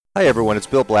Hi everyone, it's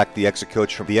Bill Black, the Exit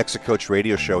Coach from the Exit Coach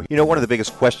Radio Show. You know, one of the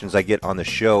biggest questions I get on the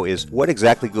show is what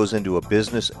exactly goes into a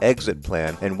business exit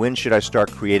plan and when should I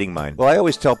start creating mine? Well, I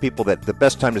always tell people that the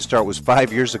best time to start was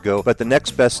 5 years ago, but the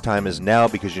next best time is now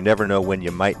because you never know when you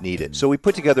might need it. So we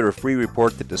put together a free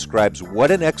report that describes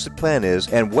what an exit plan is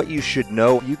and what you should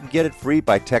know. You can get it free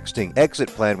by texting exit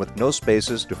plan with no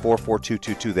spaces to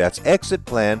 44222. That's exit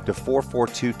plan to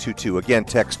 44222. Again,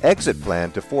 text exit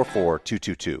plan to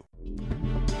 44222.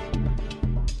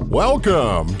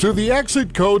 Welcome to the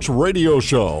Exit Coach Radio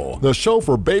Show, the show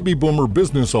for baby boomer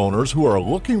business owners who are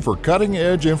looking for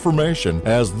cutting-edge information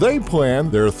as they plan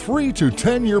their 3 to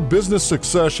 10-year business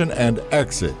succession and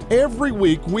exit. Every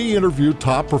week, we interview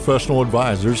top professional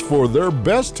advisors for their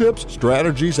best tips,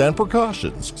 strategies, and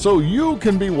precautions so you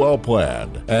can be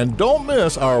well-planned. And don't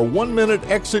miss our 1-minute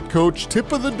Exit Coach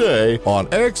tip of the day on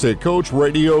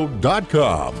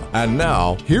exitcoachradio.com. And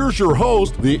now, here's your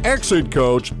host, the Exit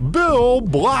Coach, Bill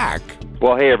Black.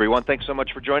 Well, hey, everyone. Thanks so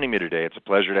much for joining me today. It's a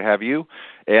pleasure to have you.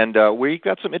 And we've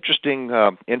got some interesting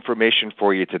information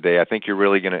for you today. I think you're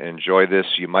really going to enjoy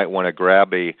this. You might want to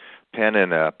grab a pen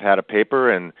and a pad of paper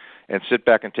and sit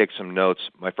back and take some notes.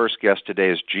 My first guest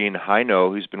today is Gene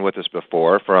Hino, who's been with us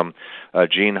before from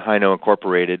Gene Hino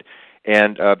Incorporated.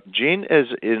 And Gene is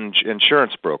an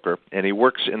insurance broker, and he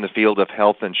works in the field of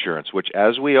health insurance, which,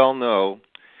 as we all know,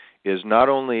 is not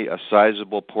only a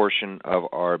sizable portion of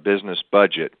our business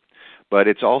budget, but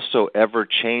it's also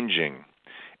ever-changing.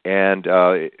 And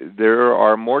there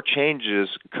are more changes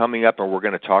coming up, and we're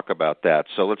going to talk about that.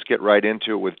 So let's get right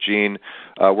into it with Gene.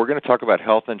 We're going to talk about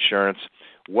health insurance.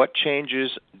 What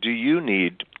changes do you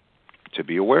need to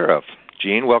be aware of?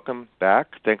 Gene, welcome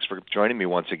back. Thanks for joining me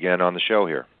once again on the show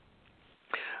here.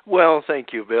 Well,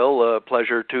 thank you, Bill.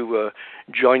 Pleasure to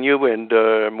join you, and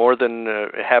more than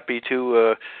happy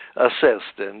to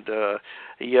assist. And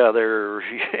there,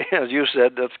 as you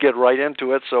said, let's get right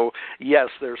into it. So, yes,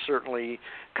 there's certainly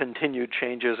continued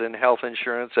changes in health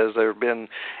insurance, as there have been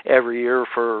every year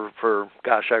for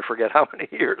gosh, I forget how many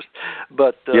years.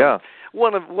 But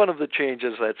one of the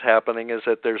changes that's happening is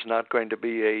that there's not going to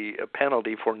be a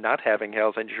penalty for not having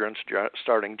health insurance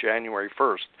starting January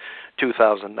 1st,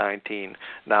 2019.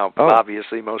 Now,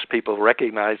 obviously, most people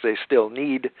recognize they still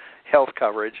need health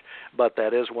coverage, but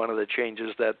that is one of the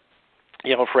changes that,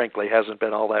 frankly, hasn't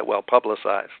been all that well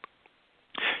publicized.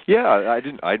 Yeah,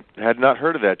 I had not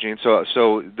heard of that, Gene.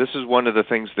 So this is one of the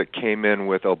things that came in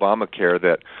with Obamacare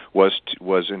that was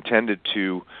intended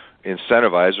to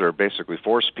incentivize or basically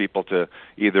force people to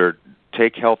either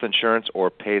take health insurance or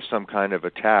pay some kind of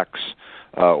a tax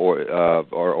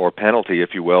or penalty,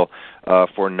 if you will,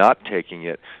 for not taking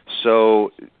it.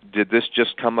 So did this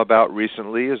just come about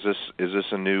recently? Is this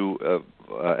a new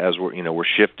as we're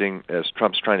shifting, as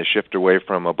Trump's trying to shift away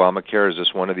from Obamacare? Is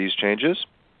this one of these changes?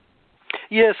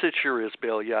 Yes, it sure is,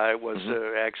 Bill. Yeah, it was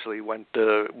actually went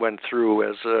through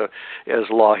as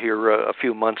law here a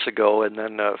few months ago, and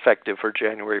then effective for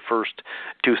January 1st,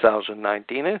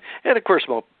 2019. And of course,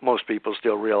 most people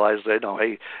still realize that,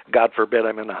 hey, God forbid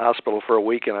I'm in the hospital for a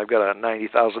week and I've got a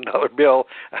 $90,000 bill.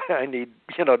 I need,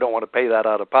 don't want to pay that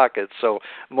out of pocket. So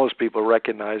most people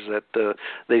recognize that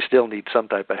they still need some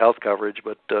type of health coverage.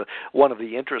 But one of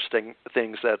the interesting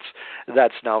things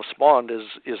that's now spawned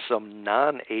is some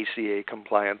non-ACA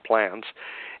compliant plans,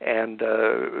 and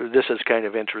this is kind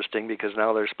of interesting because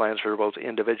now there's plans for both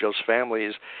individuals,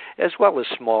 families, as well as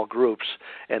small groups,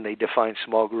 and they define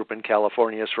small group in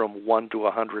California as from 1 to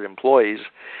 100 employees,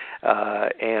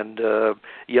 and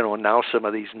now some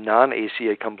of these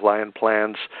non-ACA compliant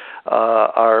plans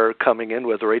are coming in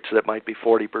with rates that might be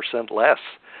 40% less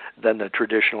than the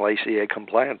traditional ACA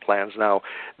compliant plans. Now,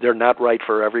 they're not right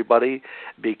for everybody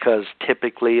because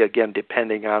typically, again,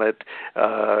 depending on it,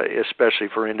 especially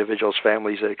for individuals,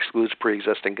 families, it excludes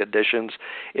pre-existing conditions.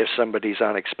 If somebody's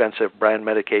on expensive brand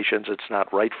medications, it's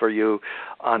not right for you.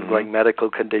 Ongoing medical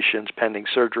conditions, pending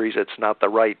surgeries, it's not the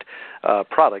right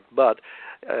product. But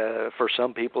for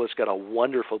some people, it's got a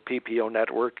wonderful PPO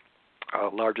network,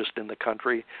 largest in the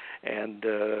country, and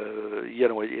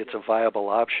it's a viable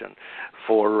option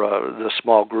for the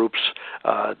small groups.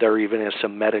 There even is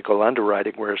some medical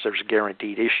underwriting, whereas there's a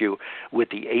guaranteed issue with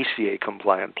the ACA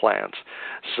compliant plans.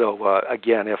 So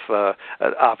again, if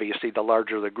obviously the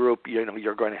larger the group,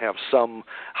 you're going to have some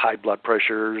high blood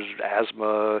pressures,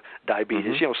 asthma,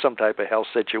 diabetes, some type of health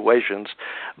situations.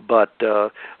 But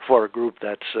for a group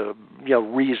that's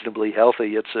reasonably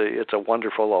healthy, it's a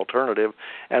wonderful alternative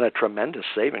and a tremendous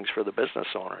savings for the business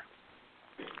owner.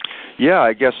 Yeah,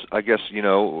 I guess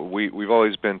we've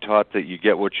always been taught that you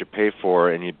get what you pay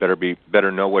for, and you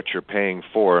better know what you're paying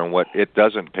for and what it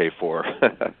doesn't pay for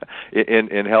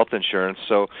in health insurance.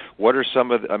 So, what are some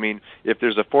of if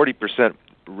there's a 40%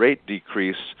 rate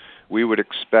decrease, we would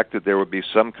expect that there would be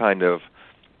some kind of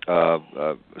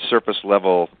surface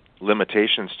level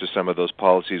limitations to some of those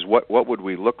policies. What would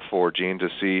we look for, Gene, to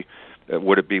see?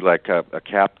 Would it be like a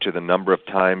cap to the number of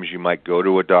times you might go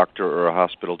to a doctor or a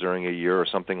hospital during a year or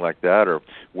something like that, or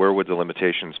where would the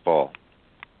limitations fall?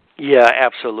 Yeah,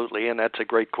 absolutely, and that's a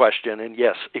great question. And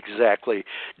yes, exactly.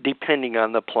 Depending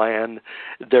on the plan,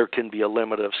 there can be a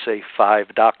limit of, say,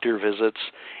 5 doctor visits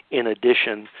in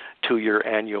addition to your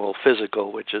annual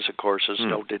physical, which is, of course,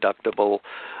 no deductible,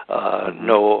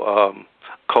 no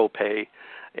copay,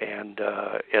 and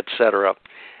et cetera.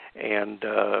 And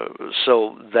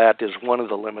so that is one of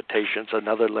the limitations.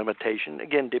 Another limitation,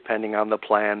 again, depending on the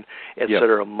plan, et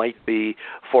cetera, might be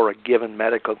for a given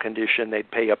medical condition,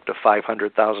 they'd pay up to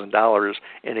 $500,000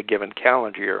 in a given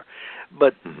calendar year.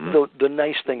 But the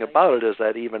nice thing about it is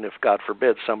that even if, God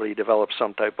forbid, somebody develops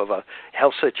some type of a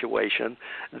health situation,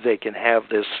 they can have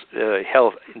this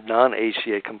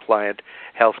non-ACA compliant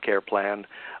health care plan,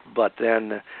 but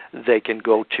then they can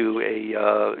go to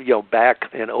a back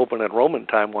in open enrollment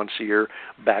time once a year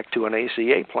back to an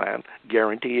ACA plan,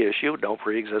 guarantee issue, no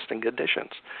pre-existing conditions.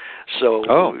 So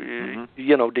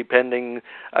depending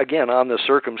again on the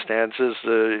circumstances,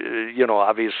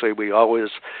 obviously we always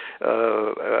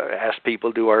ask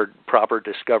people do our proper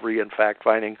discovery and fact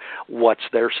finding. What's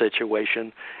their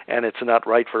situation? And it's not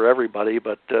right for everybody,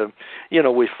 but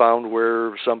we found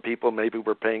where some people maybe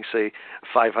were paying, say,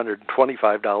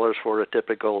 $525 for a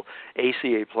typical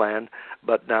ACA plan,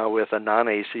 but now with a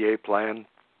non-ACA plan,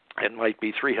 it might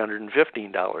be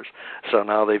 $315. So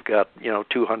now they've got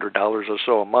 $200 or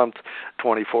so a month,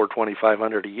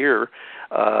 $2,500 a year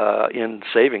in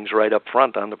savings right up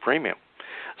front on the premium.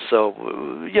 So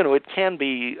it can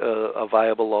be a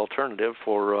viable alternative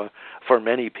for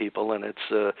many people, and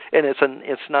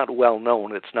it's not well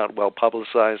known. It's not well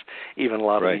publicized. Even a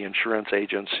lot of the insurance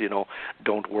agents,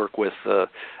 don't work with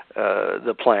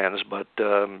the plans. But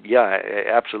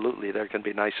absolutely, there can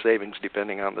be nice savings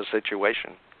depending on the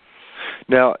situation.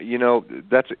 Now,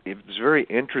 it's very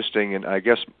interesting, and I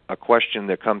guess a question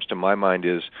that comes to my mind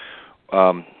is,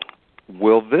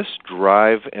 will this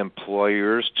drive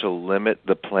employers to limit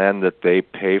the plan that they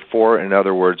pay for? In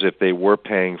other words, if they were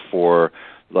paying for,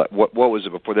 what was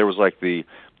it before? There was like the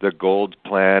gold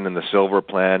plan and the silver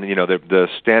plan, the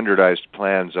standardized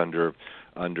plans under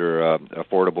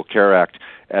Affordable Care Act,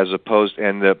 as opposed,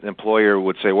 and the employer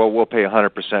would say, well, we'll pay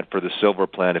 100% for the silver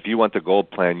plan. If you want the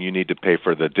gold plan, you need to pay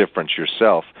for the difference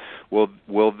yourself.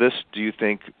 Will this, do you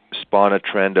think, spawn a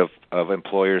trend of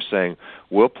employers saying,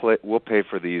 we'll pay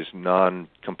for these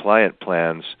non-compliant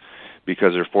plans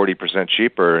because they're 40%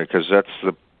 cheaper, because that's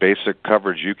the basic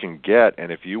coverage you can get,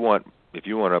 and if you want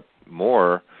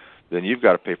more, then you've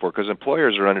got to pay for it, because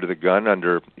employers are under the gun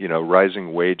under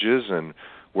rising wages and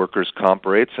workers' comp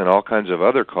rates and all kinds of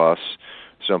other costs.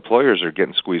 So employers are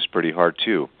getting squeezed pretty hard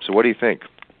too. So what do you think?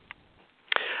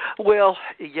 Well,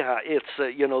 yeah, it's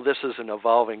this is an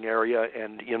evolving area,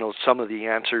 and some of the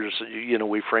answers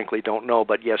we frankly don't know.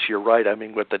 But yes, you're right. I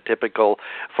mean, with the typical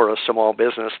for a small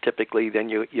business, typically then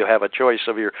you have a choice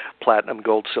of your platinum,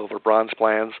 gold, silver, bronze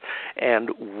plans, and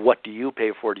what do you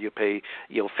pay for? Do you pay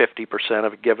 50%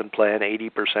 of a given plan, 80%,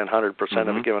 100%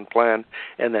 of a given plan,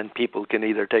 and then people can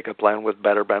either take a plan with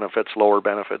better benefits, lower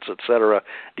benefits, etc.,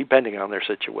 depending on their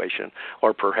situation,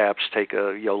 or perhaps take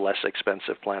a less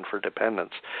expensive plan for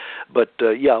dependents. But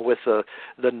with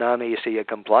the non-ACA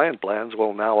compliant plans,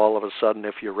 well, now all of a sudden,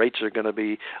 if your rates are going to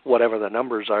be whatever the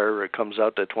numbers are, it comes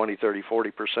out to 20, 30,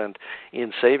 40%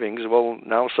 in savings. Well,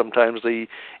 now sometimes the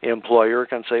employer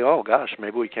can say, oh gosh,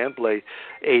 maybe we can pay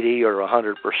 80 or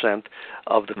 100%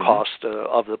 of the cost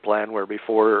of the plan, where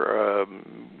before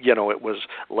it was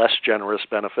less generous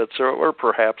benefits, or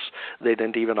perhaps they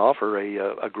didn't even offer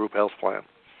a group health plan.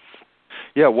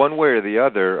 Yeah, one way or the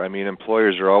other. I mean,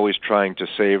 employers are always trying to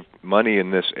save money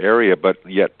in this area, but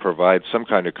yet provide some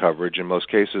kind of coverage in most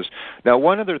cases. Now,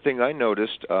 one other thing I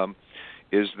noticed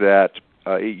is that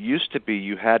it used to be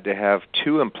you had to have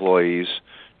 2 employees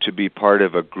to be part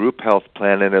of a group health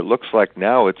plan, and it looks like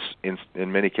now it's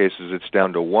in many cases it's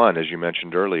down to 1, as you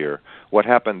mentioned earlier. What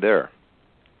happened there?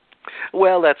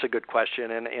 Well, that's a good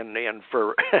question, and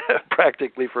for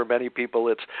practically for many people,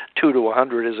 it's 2 to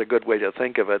 100 is a good way to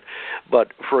think of it.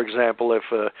 But for example,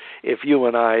 if you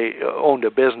and I owned a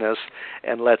business,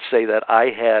 and let's say that I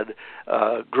had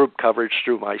group coverage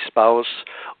through my spouse,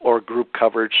 or group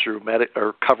coverage through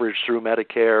coverage through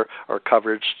Medicare, or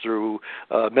coverage through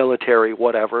military,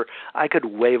 whatever, I could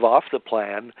waive off the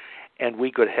plan, and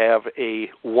we could have a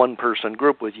one-person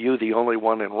group with you, the only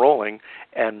one enrolling,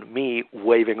 and me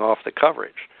waiving off the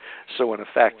coverage. So in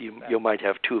effect, you might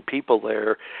have 2 people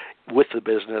there with the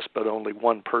business, but only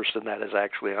one person that is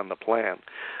actually on the plan.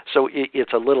 So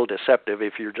it's a little deceptive.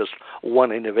 If you're just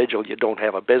one individual, you don't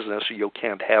have a business, you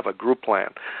can't have a group plan.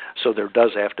 So there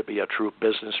does have to be a true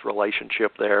business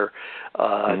relationship there.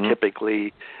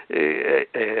 Typically,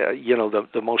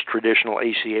 the most traditional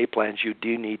ACA plans, you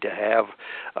do need to have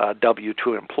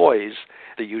W-2 employees,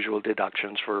 the usual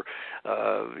deductions for,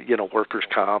 workers'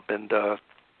 comp and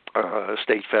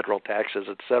state, federal taxes,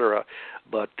 etc.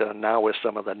 But now with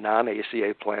some of the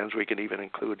non-ACA plans, we can even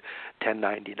include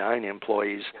 1099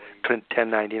 employees,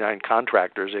 1099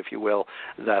 contractors, if you will,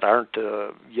 that aren't,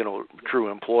 true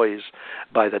employees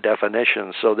by the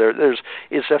definition. So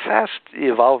it's a fast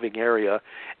evolving area,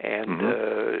 and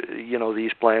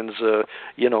these plans,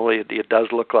 it does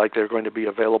look like they're going to be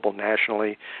available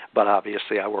nationally. But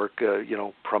obviously, I work,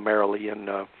 primarily in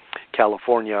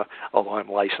California, although I'm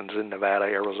licensed in Nevada,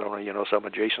 Arizona, some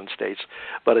adjacent states.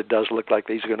 But it does look like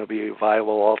these are going to be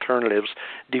viable alternatives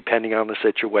depending on the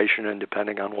situation and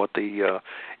depending on what the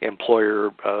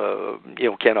employer,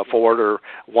 can afford or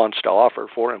wants to offer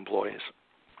for employees.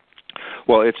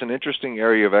 Well, it's an interesting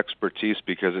area of expertise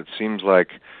because it seems like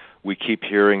we keep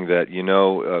hearing that,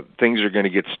 things are going to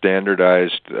get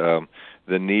standardized.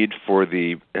 The need for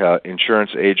the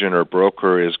insurance agent or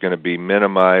broker is going to be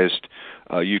minimized.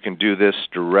 You can do this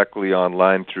directly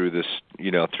online through this,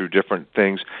 through different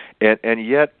things, and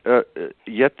yet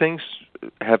things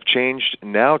have changed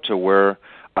now to where,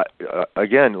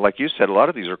 again, like you said, a lot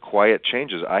of these are quiet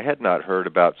changes. I had not heard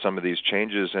about some of these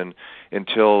changes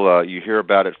until you hear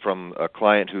about it from a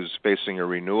client who's facing a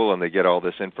renewal, and they get all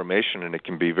this information, and it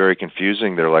can be very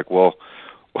confusing. They're like, well,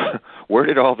 where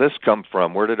did all this come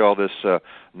from? Where did all this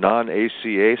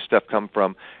non-ACA stuff come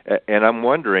from? And I'm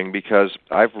wondering, because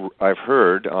I've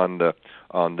heard on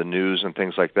the news and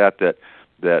things like that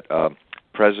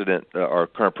our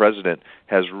current president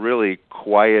has really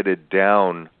quieted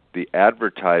down the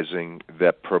advertising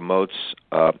that promotes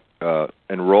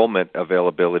enrollment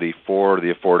availability for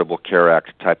the Affordable Care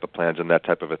Act type of plans and that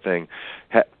type of a thing.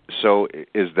 So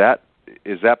is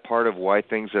that part of why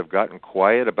things have gotten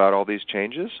quiet about all these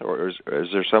changes, or is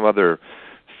there some other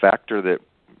factor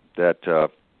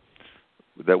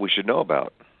that we should know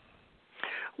about?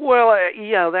 Well,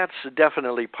 that's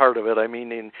definitely part of it. I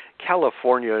mean, in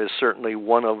California is certainly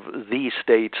one of the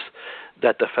states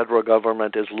that the federal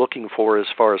government is looking for as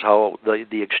far as how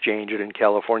the exchange, and in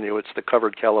California it's the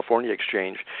Covered California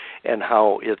Exchange, and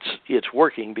how it's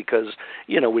working, because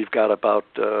we've got about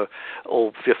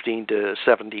 15 to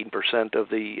 17% of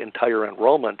the entire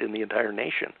enrollment in the entire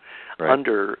nation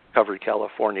under Covered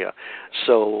California.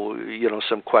 So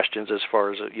some questions as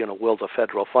far as will the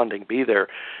federal funding be there?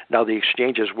 Now the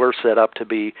exchanges were set up to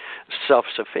be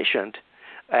self-sufficient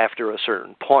after a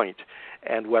certain point.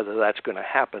 And whether that's going to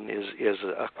happen is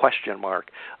a question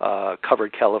mark.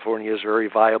 Covered California is very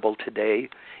viable today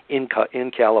in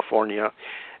California.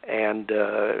 And,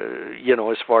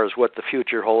 as far as what the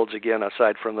future holds, again,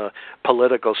 aside from the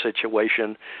political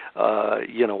situation,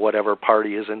 whatever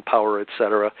party is in power, et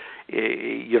cetera,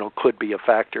 could be a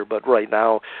factor. But right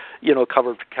now,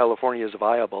 Covered California is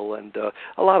viable. And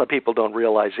a lot of people don't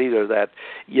realize either that,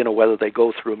 whether they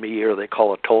go through me or they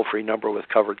call a toll-free number with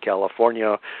Covered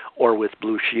California or with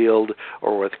Blue Shield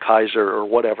or with Kaiser or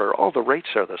whatever, all the rates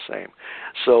are the same.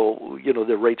 So,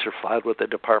 the rates are filed with the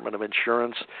Department of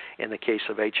Insurance, in the case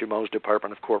of HMO's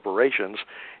Department of Corporations.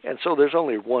 And so there's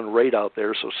only one rate out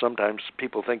there, so sometimes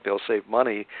people think they'll save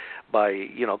money by,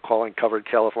 calling Covered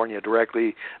California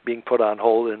directly, being put on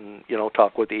hold and,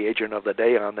 talk with the agent of the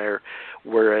day on there.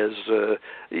 Whereas,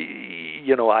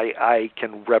 I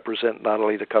can represent not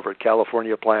only the Covered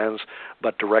California plans,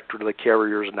 but direct to the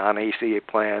carrier's non-ACA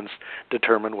plans,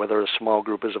 determine whether a small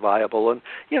group is viable, and,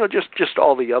 just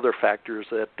all the other factors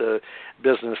that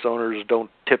business owners don't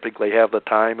typically have the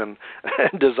time and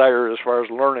desire as far as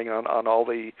learning on all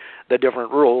the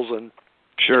different rules and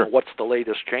what's the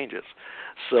latest changes.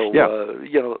 So,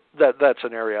 that's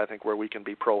an area I think where we can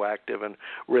be proactive and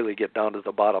really get down to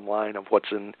the bottom line of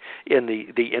what's in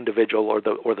the individual or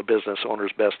the business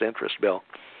owner's best interest, Bill.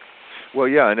 Well,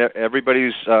 yeah, and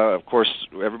everybody's, of course,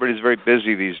 everybody's very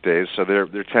busy these days, so they're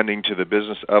tending to the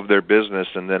business of their business,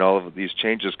 and then all of these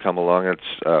changes come along. It's,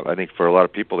 I think, for a lot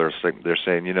of people, they're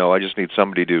saying, I just need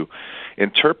somebody to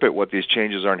interpret what these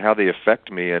changes are and how they affect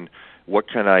me, and what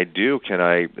can I do?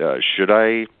 Should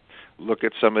I look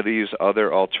at some of these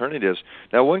other alternatives?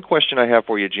 Now, one question I have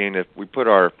for you, Gene, if we put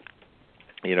our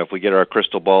if we get our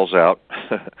crystal balls out,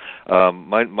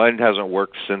 mine hasn't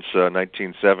worked since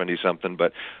 1970 something.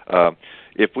 But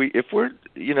if we're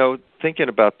thinking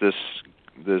about this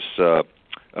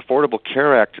Affordable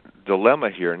Care Act dilemma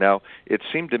here, now it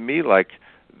seemed to me like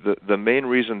the main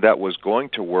reason that was going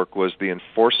to work was the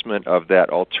enforcement of that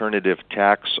alternative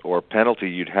tax or penalty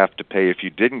you'd have to pay if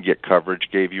you didn't get coverage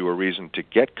gave you a reason to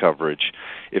get coverage.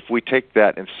 If we take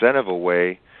that incentive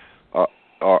away,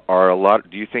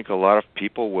 do you think a lot of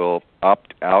people will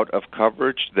opt out of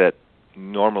coverage that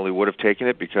normally would have taken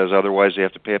it because otherwise they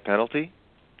have to pay a penalty?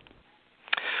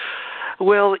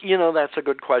 Well, that's a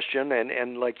good question,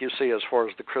 and like you say, as far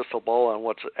as the crystal ball on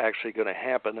what's actually going to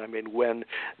happen, I mean, when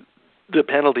the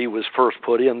penalty was first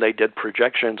put in, they did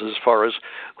projections as far as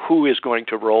who is going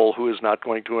to enroll, who is not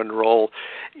going to enroll.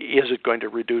 Is it going to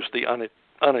reduce the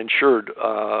uninsured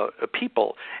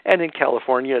people? And in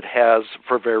California, it has,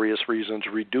 for various reasons,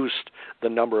 reduced the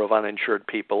number of uninsured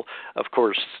people. Of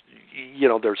course,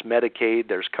 there's Medicaid,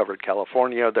 there's Covered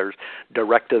California, there's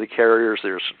direct to the carriers,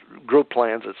 there's group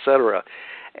plans, etc.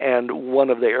 And one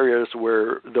of the areas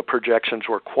where the projections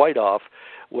were quite off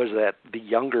was that the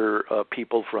younger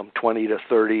people from 20 to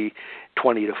 30,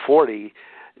 20 to 40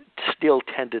 still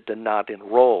tended to not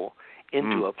enroll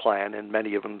into a plan, and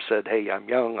many of them said, hey, I'm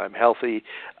young, I'm healthy,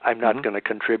 I'm not going to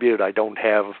contribute, I don't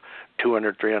have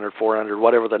 200, 300, 400,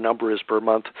 whatever the number is per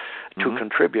month to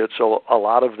contribute. So a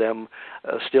lot of them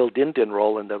still didn't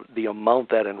enroll, and the amount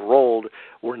that enrolled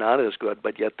were not as good,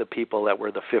 but yet the people that were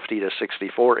the 50 to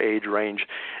 64 age range,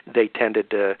 they tended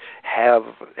to have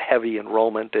heavy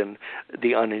enrollment, and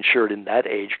the uninsured in that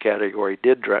age category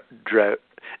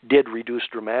did reduce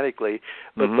dramatically,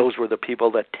 but those were the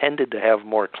people that tended to have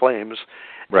more claims,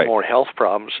 more health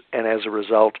problems, and as a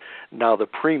result, now the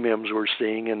premiums we're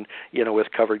seeing, and with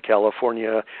Covered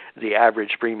California, the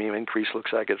average premium increase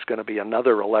looks like it's going to be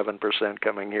another 11%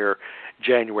 coming here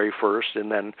January 1st,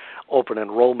 and then open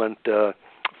enrollment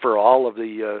for all of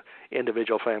the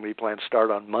individual family plans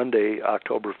start on Monday,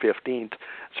 October 15th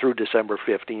through December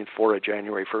 15th for a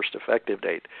January 1st effective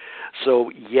date.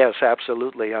 So yes,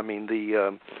 absolutely. I mean,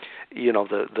 the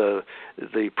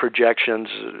projections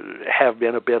have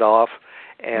been a bit off,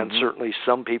 and certainly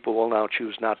some people will now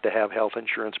choose not to have health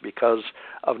insurance because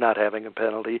of not having a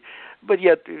penalty. But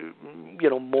yet,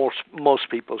 most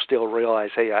people still realize,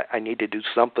 hey, I need to do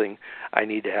something. I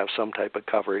need to have some type of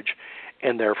coverage.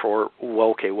 And therefore,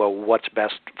 what's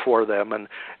best for them? And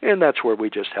that's where we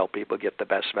just help people get the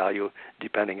best value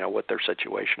depending on what their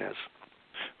situation is.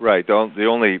 Right. The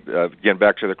only, again,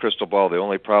 back to the crystal ball, the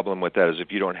only problem with that is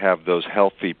if you don't have those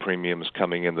healthy premiums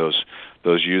coming in, those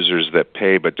users that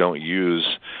pay but don't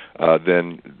use,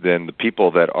 then the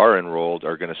people that are enrolled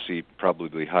are going to see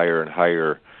probably higher and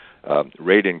higher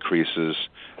rate increases.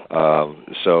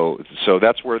 So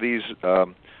that's where these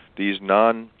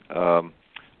non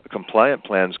compliant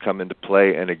plans come into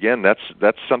play, and again,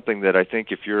 that's something that I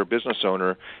think if you're a business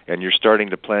owner and you're starting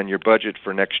to plan your budget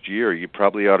for next year, you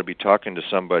probably ought to be talking to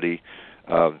somebody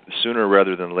sooner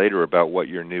rather than later about what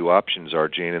your new options are,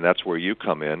 Gene, and that's where you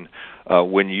come in.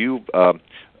 When you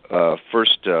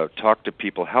first talk to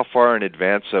people, how far in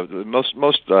advance of most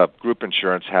group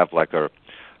insurance have like a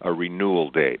renewal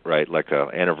date, right? Like an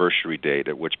anniversary date,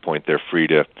 at which point they're free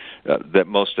to that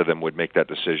most of them would make that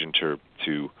decision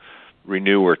to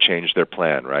renew or change their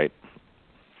plan, right?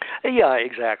 Yeah,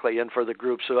 exactly. And for the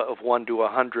groups of 1 to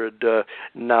 100,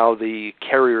 now the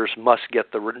carriers must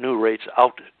get the new rates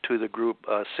out to the group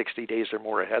 60 days or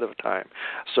more ahead of time.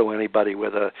 So anybody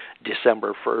with a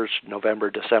December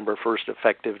 1st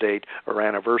effective date or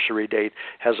anniversary date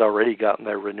has already gotten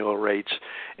their renewal rates,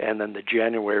 and then the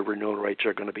January renewal rates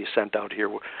are going to be sent out here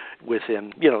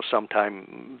within,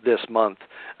 sometime this month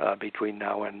between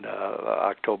now and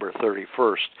October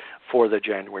 31st for the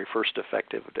January 1st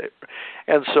effective date.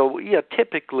 And so,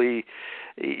 typically,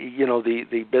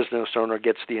 the business owner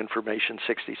gets the information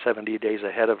 60, 70 days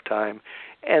ahead of time,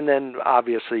 And then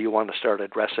obviously you want to start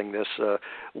addressing this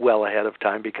well ahead of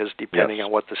time, because depending on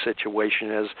what the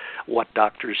situation is, what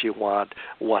doctors you want,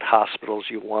 what hospitals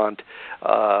you want,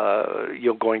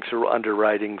 you're going through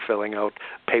underwriting, filling out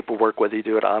paperwork, whether you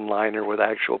do it online or with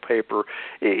actual paper,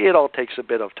 it all takes a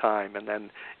bit of time. And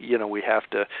then, we have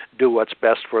to do what's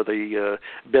best for the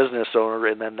business owner,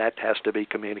 and then that has to be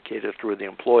communicated through the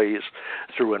employees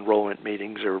through enrollment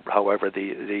meetings or however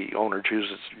the owner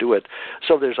chooses to do it.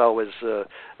 So there's always,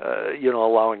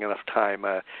 allowing enough time.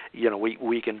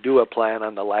 We can do a plan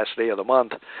on the last day of the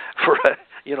month for,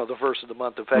 the first of the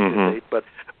month effective date, but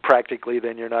practically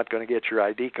then you're not going to get your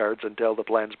ID cards until the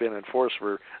plan's been enforced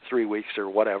for 3 weeks or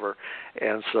whatever.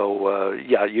 And so,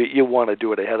 you want to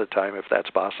do it ahead of time if that's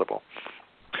possible.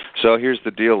 So here's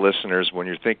the deal, listeners. When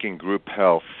you're thinking group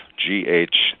health,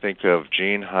 GH, think of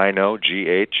Gene Heino,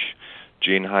 GH.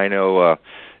 Gene Heino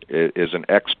is an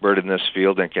expert in this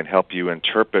field and can help you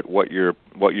interpret what you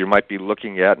might be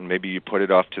looking at, and maybe you put it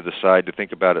off to the side to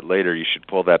think about it later. You should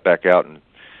pull that back out and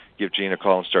give Gene a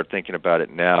call and start thinking about it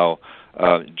now.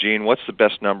 Gene, what's the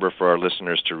best number for our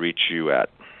listeners to reach you at?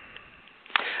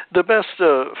 The best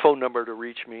phone number to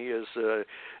reach me is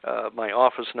my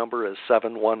office number is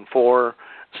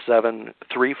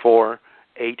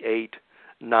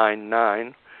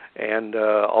 714-734-8899, and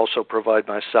also provide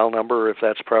my cell number if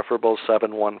that's preferable,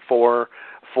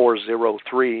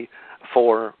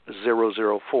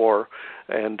 714-403-4004.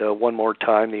 And one more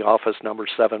time, the office number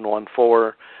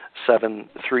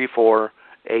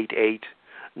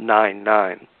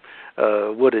 714-734-8899.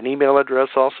 Would an email address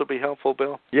also be helpful,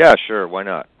 Bill? Yeah, sure. Why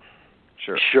not?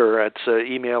 Sure. It's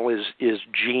email is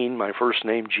Gene, my first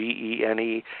name,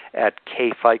 Gene,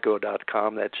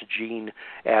 @kfico.com. That's Gene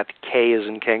 @K as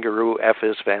in kangaroo, F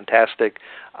is fantastic,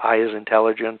 I is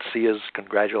intelligent, C is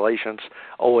congratulations,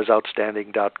 O is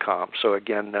outstanding.com. So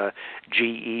again,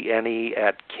 Gene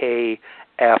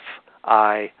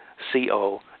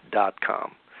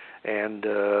 @kfico.com. And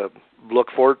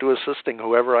look forward to assisting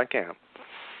whoever I can.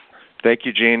 Thank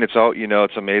you, Gene.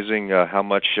 It's amazing how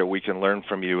much we can learn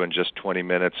from you in just 20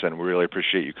 minutes, and we really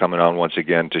appreciate you coming on once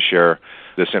again to share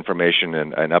this information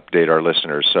and update our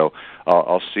listeners. So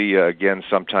I'll see you again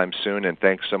sometime soon, and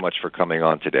thanks so much for coming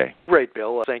on today. Great,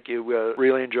 Bill. Thank you.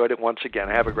 Really enjoyed it once again.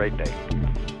 Have a great day.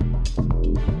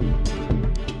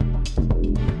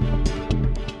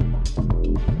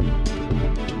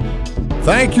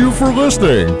 Thank you for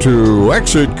listening to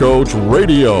Exit Coach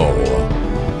Radio.